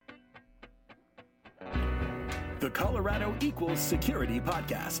The Colorado Equals Security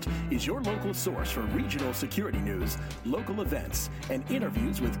Podcast is your local source for regional security news, local events, and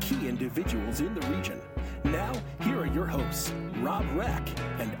interviews with key individuals in the region. Now, here are your hosts, Rob Reck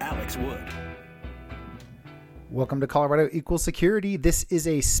and Alex Wood. Welcome to Colorado Equals Security. This is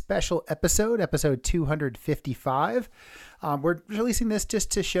a special episode 255. We're releasing this just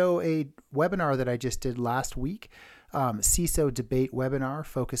to show a webinar that I just did last week, CISO Debate Webinar,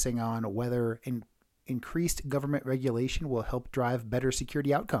 focusing on whether increased government regulation will help drive better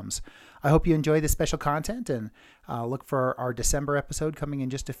security outcomes. I hope you enjoy this special content and look for our December episode coming in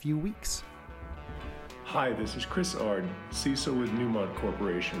just a few weeks. Hi, this is Chris Ard, CISO with Newmont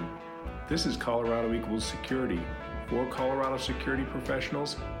Corporation. This is Colorado Equals Security, for Colorado security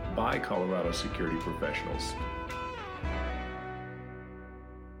professionals, by Colorado security professionals.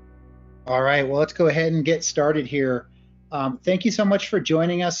 All right, well, let's go ahead and get started here. Thank you so much for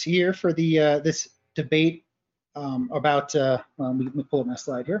joining us here for the this debate about, let me pull up my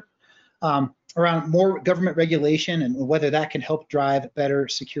slide here, around more government regulation and whether that can help drive better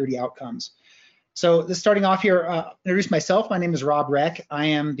security outcomes. So starting off here, introduce myself. My name is Rob Reck. I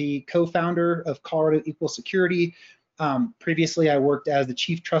am the co-founder of Colorado Equals Security. Previously, I worked as the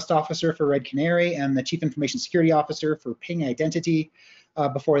Chief Trust Officer for Red Canary and the Chief Information Security Officer for Ping Identity.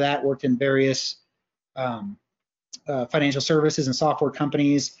 Before that, worked in various financial services and software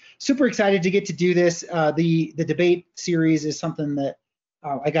companies. Super excited to get to do this. The debate series is something that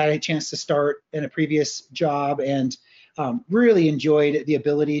I got a chance to start in a previous job, and really enjoyed the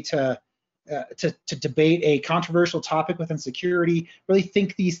ability to debate a controversial topic within security, really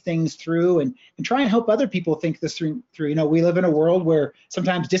think these things through and try and help other people think this through. You know, we live in a world where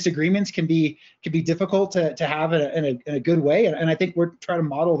sometimes disagreements can be difficult to have in a good way, and I think we're trying to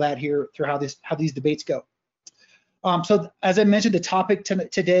model that here through how these debates go. So as I mentioned, the topic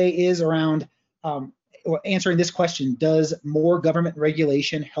today is around answering this question: does more government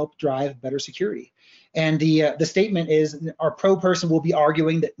regulation help drive better security? And the statement is, our pro person will be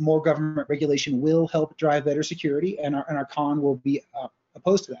arguing that more government regulation will help drive better security, and our con will be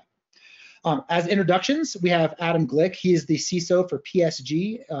opposed to that. As introductions, we have Adam Glick. He is the CISO for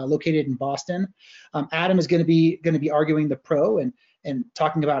PSG, located in Boston. Adam is going to be arguing the pro and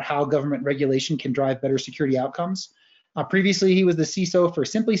talking about how government regulation can drive better security outcomes. Previously, he was the CISO for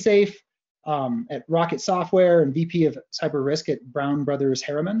SimpliSafe at Rocket Software and VP of Cyber Risk at Brown Brothers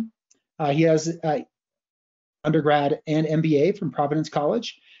Harriman. He has undergrad and MBA from Providence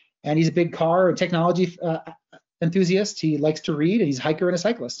College, and he's a big car and technology enthusiast. He likes to read, and he's a hiker and a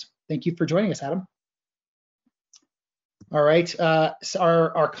cyclist. Thank you for joining us, Adam. All right, so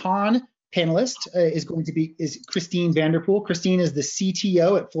our con panelist is Christine Vanderpool. Christine is the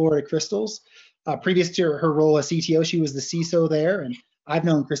CTO at Florida Crystals. Previous to her role as CTO, she was the CISO there, and I've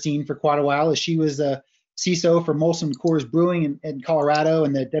known Christine for quite a while, as she was the CISO for Molson Coors Brewing in Colorado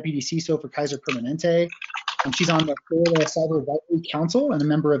and the Deputy CISO for Kaiser Permanente. She's on the Florida Cyber Advisory Council and a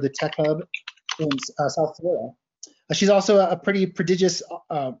member of the Tech Hub in South Florida. She's also a pretty prodigious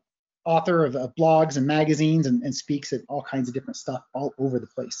author of blogs and magazines and speaks at all kinds of different stuff all over the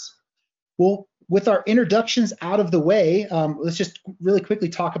place. Well, with our introductions out of the way, let's just really quickly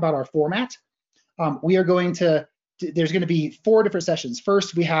talk about our format. There's going to be 4 different sessions.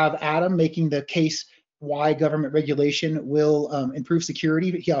 First, we have Adam making the case why government regulation will improve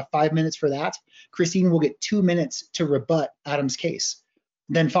security. He'll have 5 minutes for that. Christine will get 2 minutes to rebut Adam's case.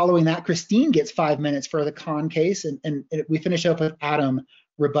 Then following that, Christine gets 5 minutes for the con case, and we finish up with Adam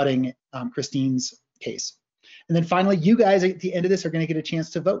rebutting Christine's case. And then finally, you guys at the end of this are going to get a chance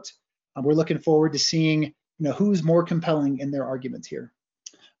to vote. We're looking forward to seeing who's more compelling in their arguments here.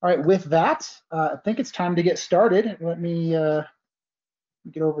 All right, with that, I think it's time to get started. Let me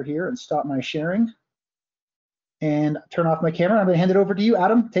get over here and stop my sharing and turn off my camera. I'm going to hand it over to you,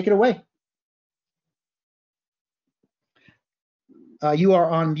 Adam. Take it away. You are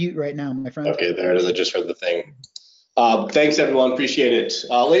on mute right now, my friend. Okay, there it is. I just heard the thing. Thanks, everyone. Appreciate it.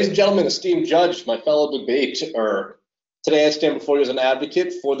 Ladies and gentlemen, esteemed judge, my fellow debater, today I stand before you as an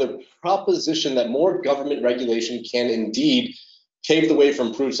advocate for the proposition that more government regulation can indeed pave the way for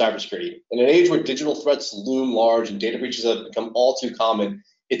improved cybersecurity. In an age where digital threats loom large and data breaches have become all too common,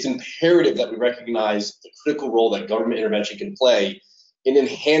 it's imperative that we recognize the critical role that government intervention can play in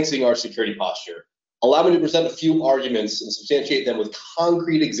enhancing our security posture. Allow me to present a few arguments and substantiate them with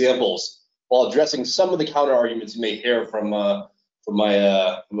concrete examples while addressing some of the counter arguments you may hear from my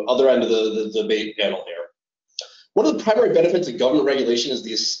other end of the debate panel here. One of the primary benefits of government regulation is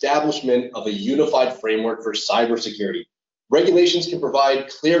the establishment of a unified framework for cybersecurity. Regulations can provide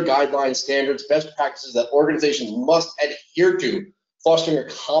clear guidelines, standards, best practices that organizations must adhere to, fostering a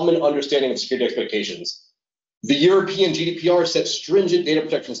common understanding of security expectations. The European GDPR sets stringent data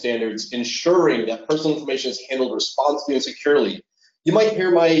protection standards, ensuring that personal information is handled responsibly and securely. You might hear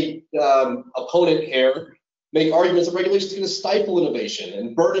my opponent here make arguments that regulations are going to stifle innovation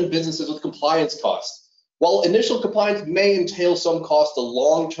and burden businesses with compliance costs. While initial compliance may entail some cost, the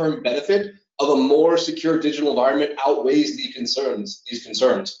long-term benefit of a more secure digital environment outweighs these concerns.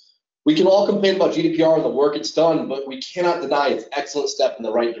 We can all complain about GDPR and the work it's done, but we cannot deny its excellent step in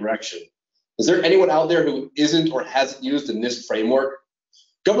the right direction. Is there anyone out there who isn't or hasn't used the NIST framework?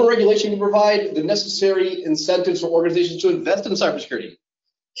 Government regulation can provide the necessary incentives for organizations to invest in cybersecurity.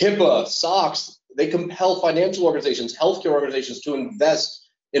 HIPAA, SOX, they compel financial organizations, healthcare organizations to invest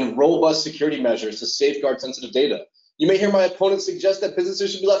in robust security measures to safeguard sensitive data. You may hear my opponents suggest that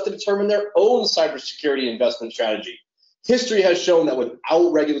businesses should be left to determine their own cybersecurity investment strategy. History has shown that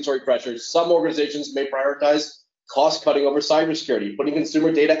without regulatory pressures, some organizations may prioritize cost cutting over cybersecurity, putting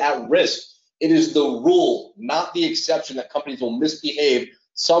consumer data at risk. It is the rule, not the exception, that companies will misbehave,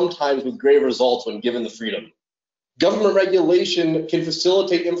 sometimes with grave results when given the freedom. Government regulation can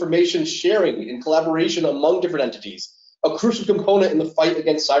facilitate information sharing and collaboration among different entities, a crucial component in the fight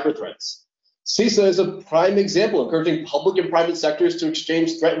against cyber threats. CISA is a prime example, encouraging public and private sectors to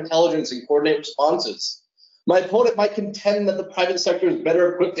exchange threat intelligence and coordinate responses. My opponent might contend that the private sector is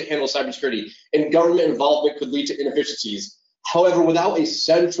better equipped to handle cybersecurity, and government involvement could lead to inefficiencies. However, without a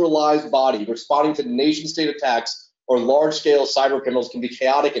centralized body responding to nation-state attacks or large-scale cyber criminals can be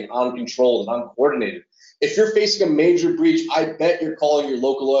chaotic and uncontrolled and uncoordinated. If you're facing a major breach, I bet you're calling your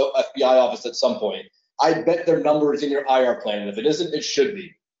local FBI office at some point. I bet their number is in your IR plan, and if it isn't, it should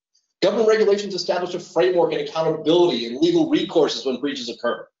be. Government regulations establish a framework and accountability and legal recourses when breaches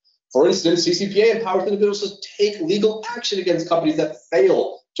occur. For instance, CCPA empowers individuals to take legal action against companies that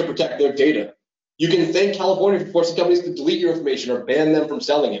fail to protect their data. You can thank California for forcing companies to delete your information or ban them from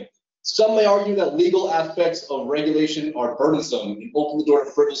selling it. Some may argue that legal aspects of regulation are burdensome and open the door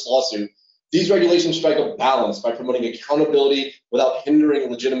to frivolous lawsuit. These regulations strike a balance by promoting accountability without hindering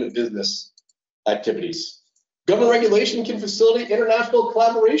legitimate business activities. Government regulation can facilitate international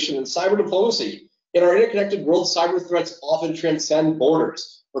collaboration and cyber diplomacy. In our interconnected world, cyber threats often transcend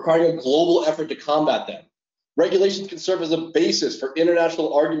borders, requiring a global effort to combat them. Regulations can serve as a basis for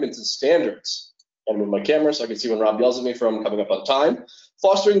international arguments and standards. I'm gonna move my camera so I can see when Rob yells at me from coming up on time.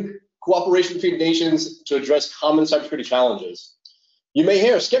 Fostering cooperation between nations to address common cybersecurity challenges. You may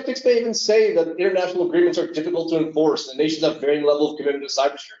hear, skeptics may even say that international agreements are difficult to enforce and nations have varying level of commitment to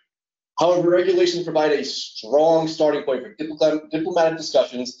cybersecurity. However, regulations provide a strong starting point for diplomatic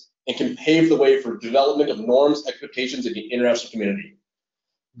discussions and can pave the way for development of norms, expectations in the international community.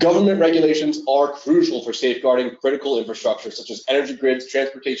 Government regulations are crucial for safeguarding critical infrastructure such as energy grids,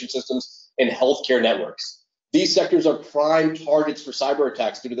 transportation systems, and healthcare networks. These sectors are prime targets for cyber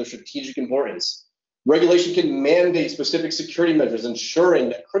attacks due to their strategic importance. Regulation can mandate specific security measures, ensuring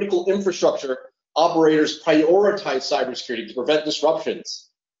that critical infrastructure operators prioritize cybersecurity to prevent disruptions.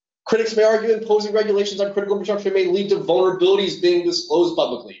 Critics may argue imposing regulations on critical infrastructure may lead to vulnerabilities being disclosed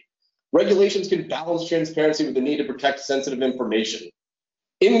publicly. Regulations can balance transparency with the need to protect sensitive information.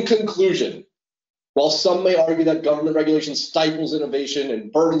 In conclusion, while some may argue that government regulation stifles innovation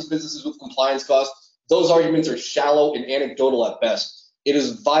and burdens businesses with compliance costs, those arguments are shallow and anecdotal at best. It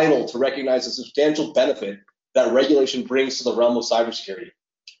is vital to recognize the substantial benefit that regulation brings to the realm of cybersecurity.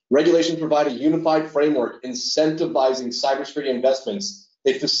 Regulations provide a unified framework incentivizing cybersecurity investments.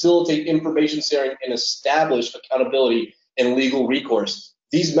 They facilitate information sharing and establish accountability and legal recourse.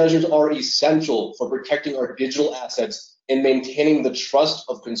 These measures are essential for protecting our digital assets and maintaining the trust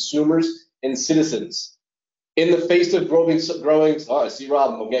of consumers and citizens. In the face of I see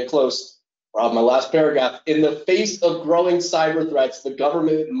Rob, I'm getting close. Rob, my last paragraph. In the face of growing cyber threats, the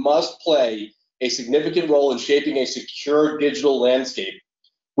government must play a significant role in shaping a secure digital landscape.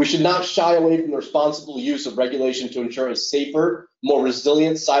 We should not shy away from the responsible use of regulation to ensure a safer, more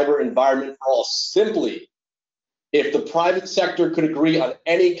resilient cyber environment for all. Simply, if the private sector could agree on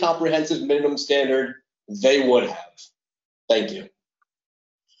any comprehensive minimum standard, they would have. Thank you.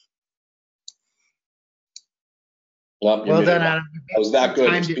 Well done, Adam. I was that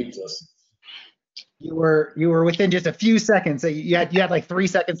good at speechless. You were within just a few seconds. You had like 3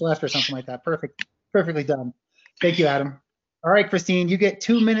 seconds left or something like that. Perfectly done. Thank you, Adam. All right, Christine, you get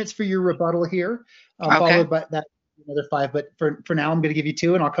 2 minutes for your rebuttal here, followed by that another 5. But for now, I'm going to give you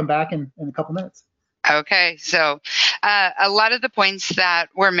 2, and I'll come back in a couple minutes. Okay, so a lot of the points that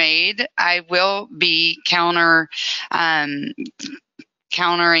were made, I will be countering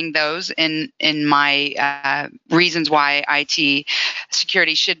those in my reasons why IT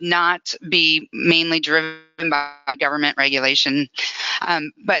security should not be mainly driven by government regulation.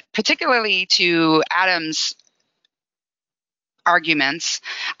 But particularly to Adam's arguments,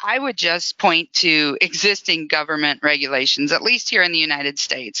 I would just point to existing government regulations, at least here in the United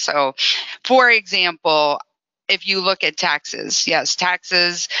States. So, for example, if you look at taxes, yes,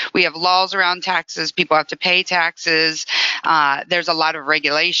 taxes, we have laws around taxes. People have to pay taxes. There's a lot of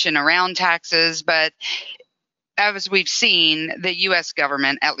regulation around taxes, but as we've seen, the U.S.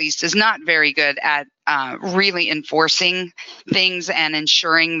 government, at least, is not very good at really enforcing things and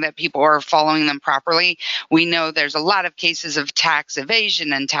ensuring that people are following them properly. We know there's a lot of cases of tax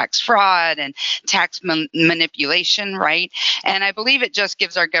evasion and tax fraud and tax manipulation, right? And I believe it just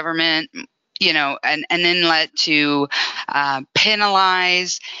gives our government, an inlet to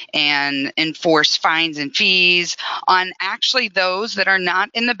penalize and enforce fines and fees on actually those that are not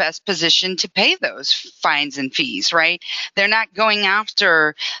in the best position to pay those fines and fees, right? They're not going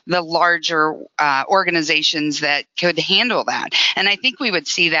after the larger organizations that could handle that. And I think we would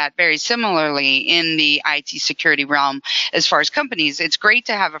see that very similarly in the IT security realm as far as companies. It's great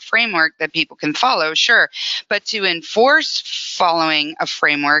to have a framework that people can follow, sure, but to enforce following a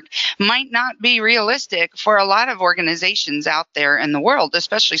framework might not be realistic for a lot of organizations out there in the world,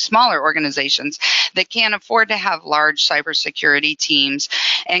 especially smaller organizations that can't afford to have large cybersecurity teams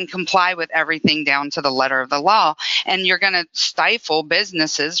and comply with everything down to the letter of the law. And you're going to stifle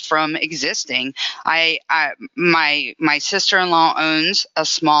businesses from existing. My sister-in-law owns a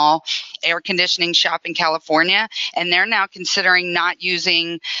small air conditioning shop in California, and they're now considering not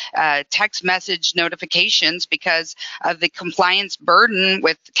using text message notifications because of the compliance burden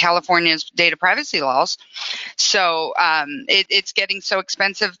with California's data privacy laws. So it's getting so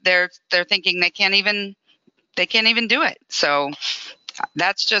expensive. They're thinking they can't even do it. So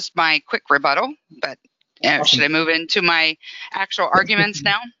that's just my quick rebuttal. But Awesome. Should I move into my actual arguments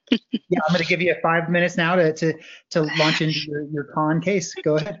now? Yeah, I'm going to give you 5 minutes now to launch into your con case.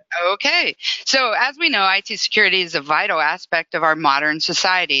 Go ahead. Okay. So as we know, IT security is a vital aspect of our modern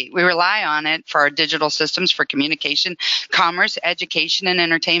society. We rely on it for our digital systems for communication, commerce, education, and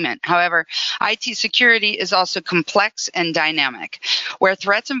entertainment. However, IT security is also complex and dynamic, where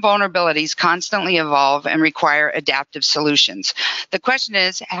threats and vulnerabilities constantly evolve and require adaptive solutions. The question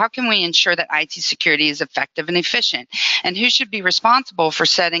is, how can we ensure that IT security is effective and efficient? And who should be responsible for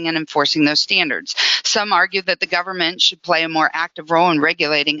setting and enforcing those standards? Some argue that the government should play a more active role in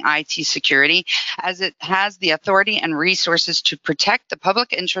regulating IT security, as it has the authority and resources to protect the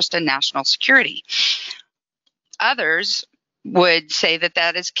public interest and national security. Others would say that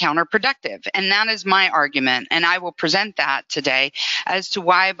that is counterproductive, and that is my argument, and I will present that today as to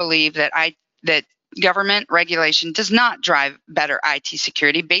why I believe that government regulation does not drive better IT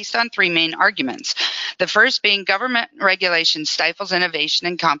security based on three main arguments. The first being government regulation stifles innovation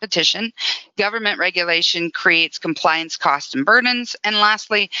and competition. Government regulation creates compliance costs and burdens. And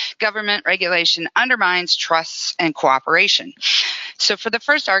lastly, government regulation undermines trusts and cooperation. So for the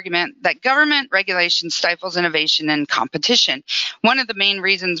first argument, that government regulation stifles innovation and competition, one of the main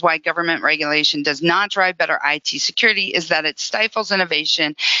reasons why government regulation does not drive better IT security is that it stifles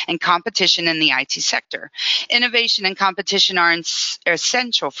innovation and competition in the IT sector. Innovation and competition are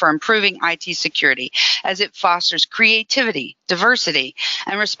essential for improving IT security, as it fosters creativity, diversity,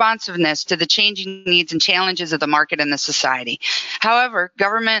 and responsiveness to the changing needs and challenges of the market and the society. However,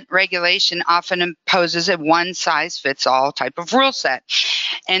 government regulation often imposes a one-size-fits-all type of rule set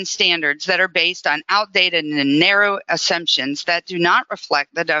and standards that are based on outdated and narrow assumptions that do not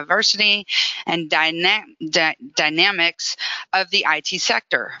reflect the diversity and dynamics of the IT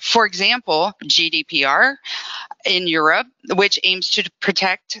sector. For example, GDPR in Europe, which aims to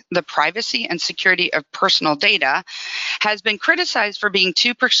protect the privacy and security of personal data, has been criticized for being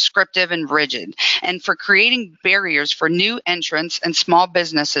too prescriptive and rigid, and for creating barriers for new entrants and small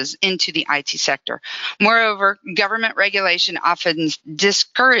businesses into the IT sector. Moreover, government regulation often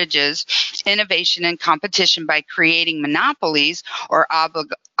discourages innovation and competition by creating monopolies or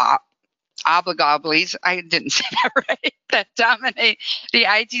oligopolies, I didn't say that right, that dominate the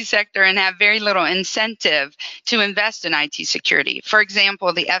IT sector and have very little incentive to invest in IT security. For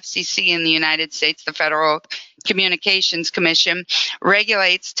example, the FCC in the United States, the Federal Communications Commission,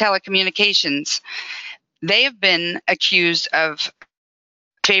 regulates telecommunications. They have been accused of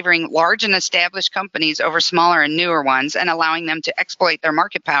favoring large and established companies over smaller and newer ones and allowing them to exploit their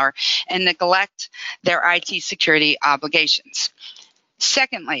market power and neglect their IT security obligations.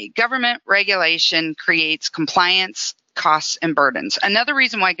 Secondly, government regulation creates compliance, costs, and burdens. Another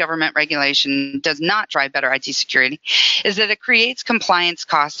reason why government regulation does not drive better IT security is that it creates compliance,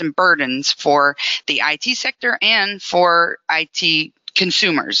 costs, and burdens for the IT sector and for IT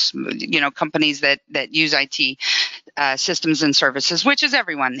consumers, companies that use IT systems and services, which is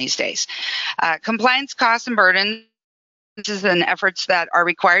everyone these days. Compliance, costs, and burdens and efforts that are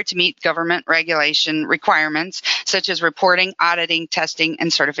required to meet government regulation requirements, such as reporting, auditing, testing,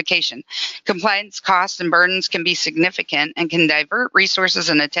 and certification. Compliance costs and burdens can be significant and can divert resources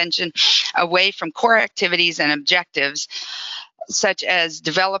and attention away from core activities and objectives, such as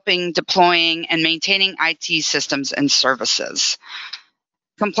developing, deploying, and maintaining IT systems and services.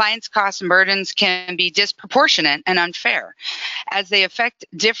 Compliance costs and burdens can be disproportionate and unfair, as they affect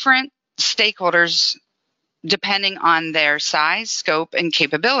different stakeholders depending on their size, scope, and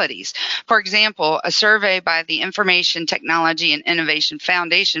capabilities. For example, a survey by the Information Technology and Innovation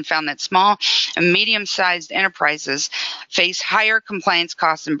Foundation found that small and medium-sized enterprises face higher compliance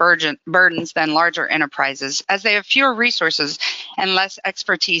costs and burdens than larger enterprises, as they have fewer resources and less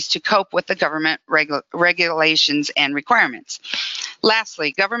expertise to cope with the government regulations and requirements.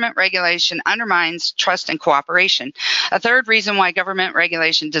 Lastly, government regulation undermines trust and cooperation. A third reason why government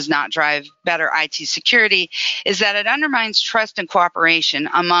regulation does not drive better IT security is that it undermines trust and cooperation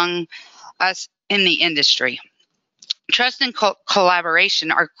among us in the industry. Trust and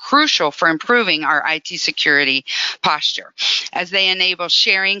collaboration are crucial for improving our IT security posture, as they enable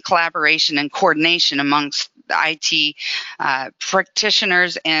sharing, collaboration, and coordination amongst the IT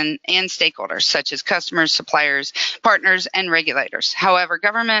practitioners and stakeholders, such as customers, suppliers, partners, and regulators. However,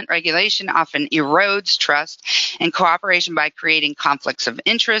 government regulation often erodes trust and cooperation by creating conflicts of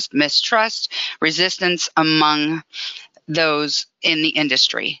interest, mistrust, resistance among those in the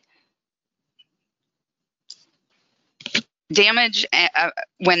industry. Damage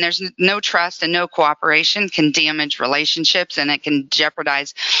when there's no trust and no cooperation can damage relationships, and it can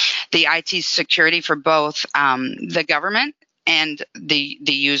jeopardize the IT security for both the government and the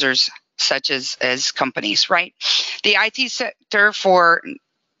users, such as companies, right? The IT sector for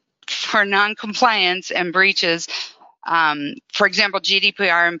non-compliance and breaches, for example,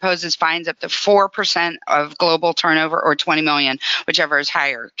 GDPR imposes fines up to 4% of global turnover or 20 million, whichever is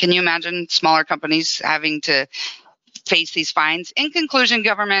higher. Can you imagine smaller companies having to face these fines? In conclusion,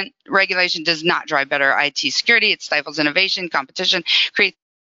 government regulation does not drive better IT security. It stifles innovation, competition, creates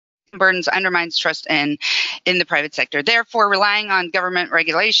burdens, undermines trust in the private sector. Therefore, relying on government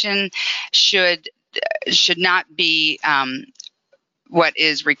regulation should not be what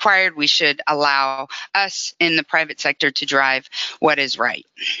is required. We should allow us in the private sector to drive what is right.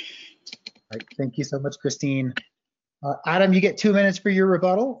 Right. Thank you so much, Christine. Adam, you get 2 minutes for your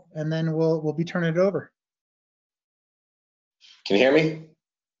rebuttal, and then we'll be turning it over. Can you hear me?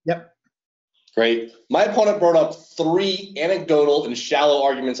 Yep. Great. My opponent brought up 3 anecdotal and shallow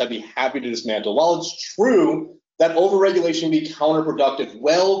arguments I'd be happy to dismantle. While it's true that overregulation can be counterproductive,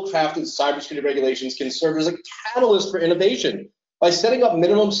 well-crafted cybersecurity regulations can serve as a catalyst for innovation. By setting up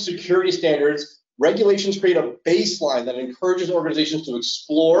minimum security standards, regulations create a baseline that encourages organizations to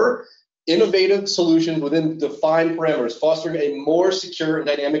explore innovative solutions within defined parameters, fostering a more secure and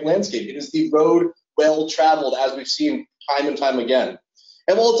dynamic landscape. It is the road well traveled, as we've seen time and time again.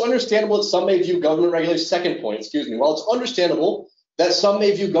 And while it's understandable that some may view government regulation, while it's understandable that some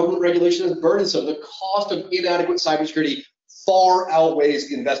may view government regulation as burdensome, the cost of inadequate cybersecurity far outweighs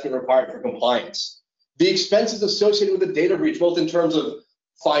the investment required for compliance. The expenses associated with a data breach, both in terms of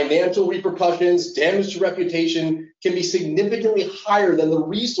financial repercussions, damage to reputation, can be significantly higher than the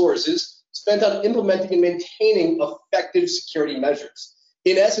resources spent on implementing and maintaining effective security measures.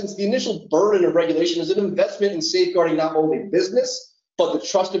 In essence, the initial burden of regulation is an investment in safeguarding not only business, but the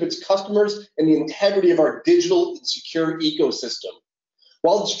trust of its customers and the integrity of our digital and secure ecosystem.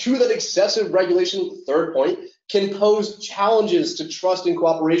 While it's true that excessive regulation, third point, can pose challenges to trust and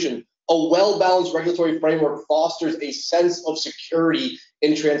cooperation, a well-balanced regulatory framework fosters a sense of security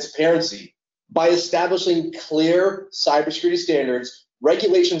and transparency. By establishing clear cybersecurity standards,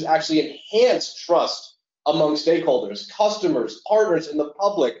 regulations actually enhance trust among stakeholders. Customers, partners, and the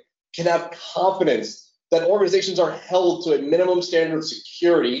public can have confidence that organizations are held to a minimum standard of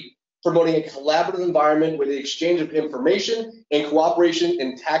security, promoting a collaborative environment where the exchange of information and cooperation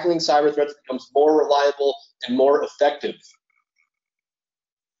in tackling cyber threats becomes more reliable and more effective.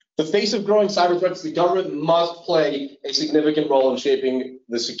 In the face of growing cyber threats, the government must play a significant role in shaping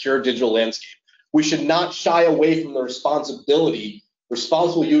the secure digital landscape. We should not shy away from the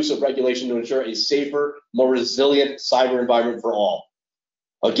responsible use of regulation to ensure a safer, more resilient cyber environment for all.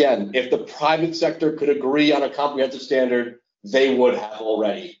 Again, if the private sector could agree on a comprehensive standard, they would have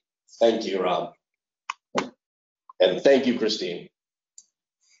already. Thank you, Rob. And thank you, Christine.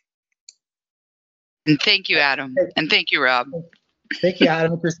 And thank you, Adam. And thank you, Rob. Thank you,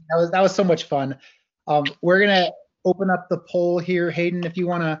 Adam and Christine. That was so much fun. We're gonna open up the poll here, Hayden. If you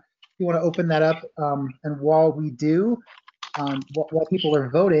wanna open that up, and while we do, while people are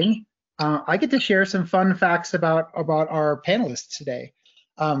voting, I get to share some fun facts about our panelists today.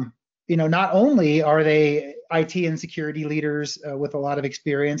 Not only are they IT and security leaders with a lot of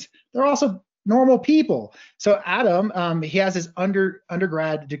experience, they're also normal people. So Adam, he has his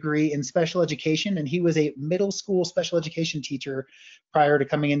undergrad degree in special education, and he was a middle school special education teacher prior to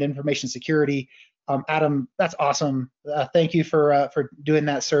coming into information security. Adam, that's awesome. Thank you for doing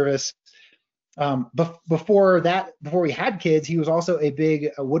that service. Before we had kids, he was also a big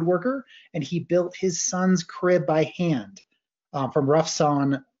woodworker, and he built his son's crib by hand from rough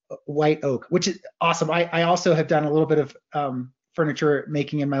sawn white oak, which is awesome. I also have done a little bit of furniture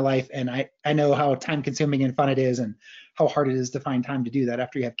making in my life, and I know how time consuming and fun it is, and how hard it is to find time to do that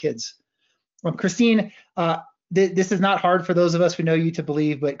after you have kids. Christine, this is not hard for those of us who know you to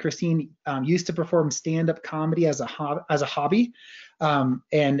believe, but Christine used to perform stand-up comedy as a hobby,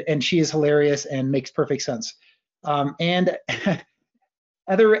 and she is hilarious and makes perfect sense. And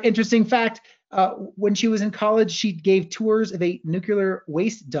other interesting fact, when she was in college, she gave tours of a nuclear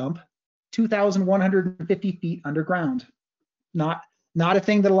waste dump 2,150 feet underground. Not a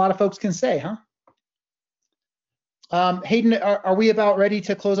thing that a lot of folks can say, huh? Hayden, are we about ready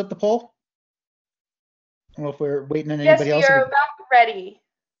to close up the poll? I don't know if we're waiting on anybody else. Yes, we are about ready.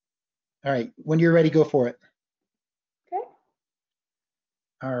 All right, when you're ready, go for it. Okay.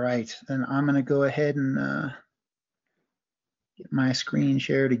 All right, then I'm gonna go ahead and get my screen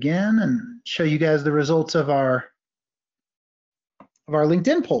shared again and show you guys the results of our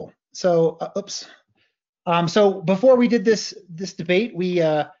LinkedIn poll. So, so before we did this debate,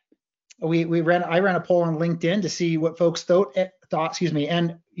 I ran a poll on LinkedIn to see what folks thought, and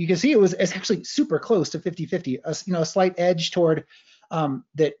you can see it's actually super close to 50-50. A slight edge toward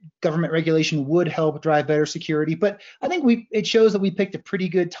that government regulation would help drive better security, but I think it shows that we picked a pretty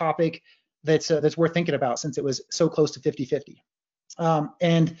good topic that's worth thinking about, since it was so close to 50-50.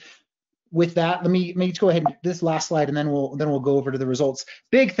 And with that, let me just go ahead and this last slide, and then we'll go over to the results.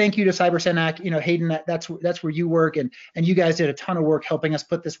 Big thank you to CyberSenac. Hayden, that's where you work, and you guys did a ton of work helping us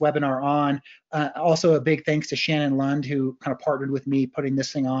put this webinar on. Also, a big thanks to Shannon Lund, who kind of partnered with me putting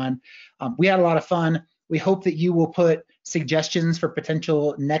this thing on. We had a lot of fun. We hope that you will put suggestions for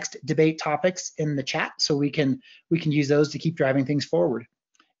potential next debate topics in the chat, so we can use those to keep driving things forward.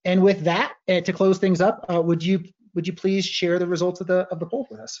 And with that, to close things up, would you please share the results of the poll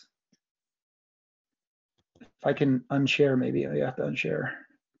with us? If I can unshare, maybe I have to unshare.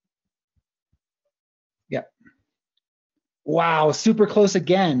 Yep. Wow, super close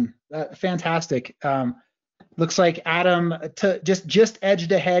again. Fantastic. Looks like Adam just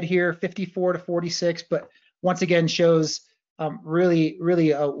edged ahead here, 54-46, but once again shows really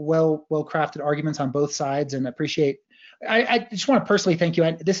well-crafted arguments on both sides, and appreciate. I just want to personally thank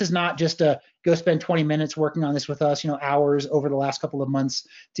you. This is not just a go spend 20 minutes working on this with us, hours over the last couple of months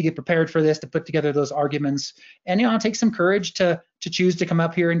to get prepared for this, to put together those arguments. And, it takes some courage to choose to come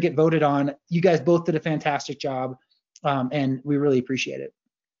up here and get voted on. You guys both did a fantastic job, and we really appreciate it.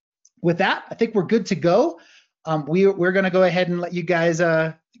 With that, I think we're good to go. We're going to go ahead and let you guys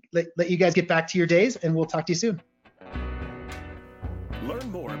get back to your days, and we'll talk to you soon.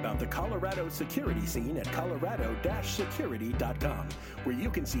 Learn more about the Colorado security scene at colorado-security.com, where you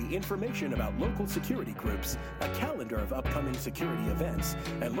can see information about local security groups, a calendar of upcoming security events,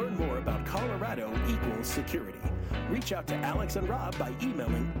 and learn more about Colorado equals security. Reach out to Alex and Rob by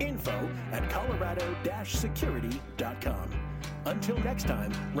emailing info@colorado-security.com. Until next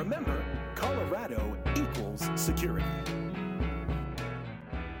time, remember, Colorado equals security.